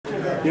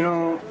You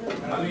know,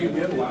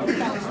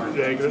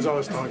 yeah, there's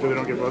always talk that they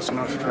don't give us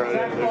enough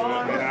credit.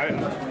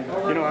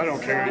 I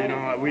don't care.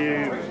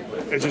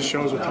 It just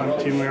shows what type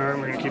of team we are,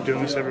 and we're going to keep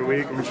doing this every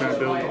week, and we're trying to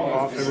build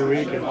off every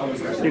week. And,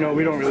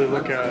 we don't really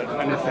look at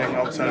anything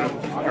outside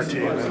of our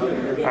team.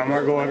 And,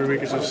 our goal every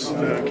week is just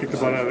to kick the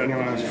butt out of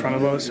anyone in front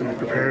of us, and we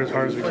prepare as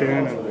hard as we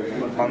can.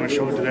 And I'm going to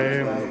show it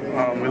today.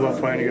 And, we love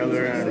playing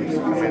together,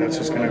 and it's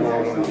just going to go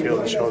out on the field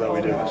and show that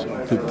we do. So.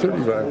 Did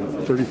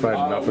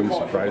 35-0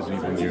 surprise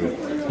even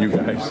you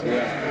guys?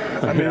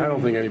 I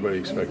don't think anybody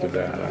expected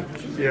that.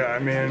 Yeah,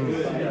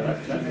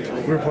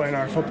 we're playing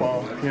our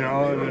football,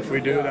 and if we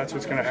do, that's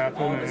what's going to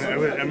happen. And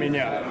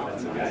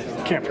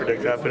can't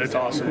predict that, but it's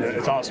awesome.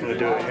 It's awesome to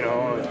do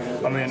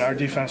it, Our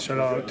defense shut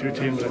out 2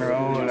 teams in a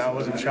row, and I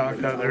wasn't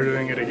shocked that they're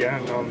doing it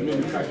again.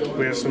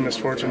 We had some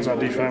misfortunes on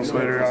defense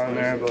later on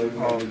there, but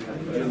I'm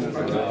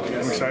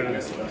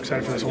excited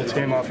for this whole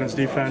team, offense,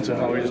 defense, and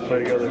how we just play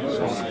together.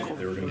 So.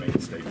 They were going to make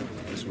a statement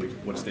this week.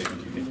 What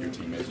statement do you think your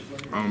team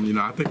made?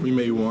 I think we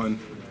made one.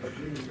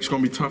 It's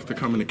going to be tough to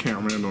come into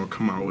Camp Randall and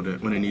come out with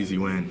an easy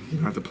win. You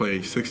have to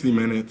play 60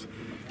 minutes.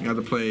 You have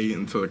to play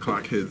until the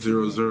clock hits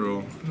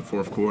 0-0 in the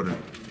fourth quarter.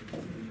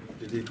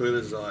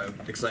 Clearly there's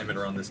excitement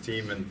around this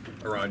team and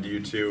around you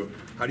too.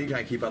 How do you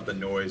kind of keep out the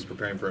noise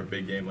preparing for a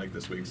big game like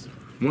this week's?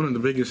 One of the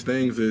biggest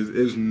things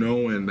is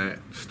knowing that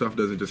stuff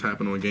doesn't just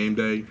happen on game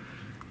day.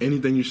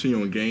 Anything you see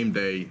on game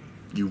day,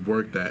 you've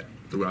worked at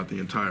throughout the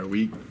entire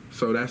week.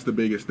 So that's the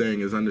biggest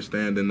thing, is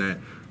understanding that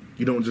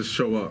you don't just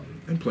show up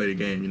and play the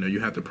game. You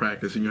have to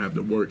practice and you have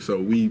to work. So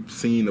we've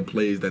seen the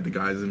plays that the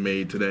guys have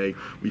made today.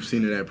 We've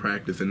seen it at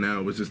practice, and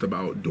now it's just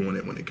about doing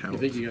it when it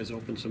counts. You think you guys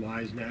opened some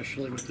eyes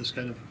nationally with this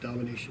kind of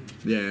domination?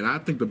 Yeah, and I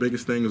think the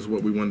biggest thing is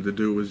what we wanted to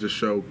do was just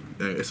show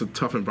that it's a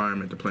tough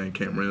environment to play in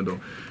Camp Randall.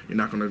 You're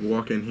not going to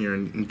walk in here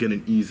and get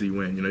an easy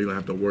win. You're going to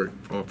have to work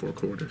all 4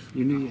 quarters.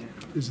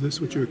 Is this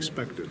what you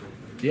expected?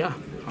 Yeah,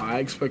 I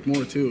expect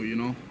more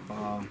too,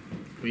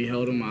 we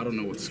held them, I don't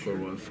know what the score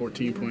was,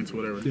 14 points,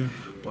 whatever. Yeah.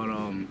 But,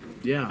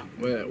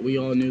 we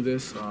all knew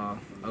this. A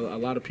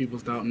lot of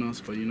people's doubting us,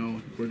 but,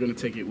 we're going to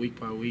take it week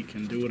by week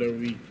and do whatever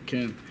we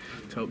can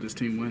to help this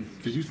team win.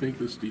 Did you think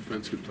this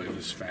defense could play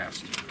this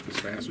fast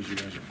as you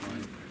guys are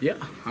playing? Yeah,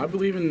 I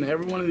believe in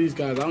every one of these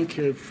guys. I don't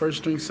care, first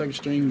string, second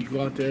string, you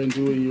go out there and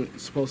do what you're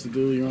supposed to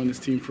do. You're on this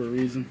team for a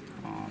reason.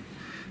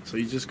 So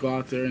you just go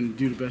out there and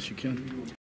do the best you can.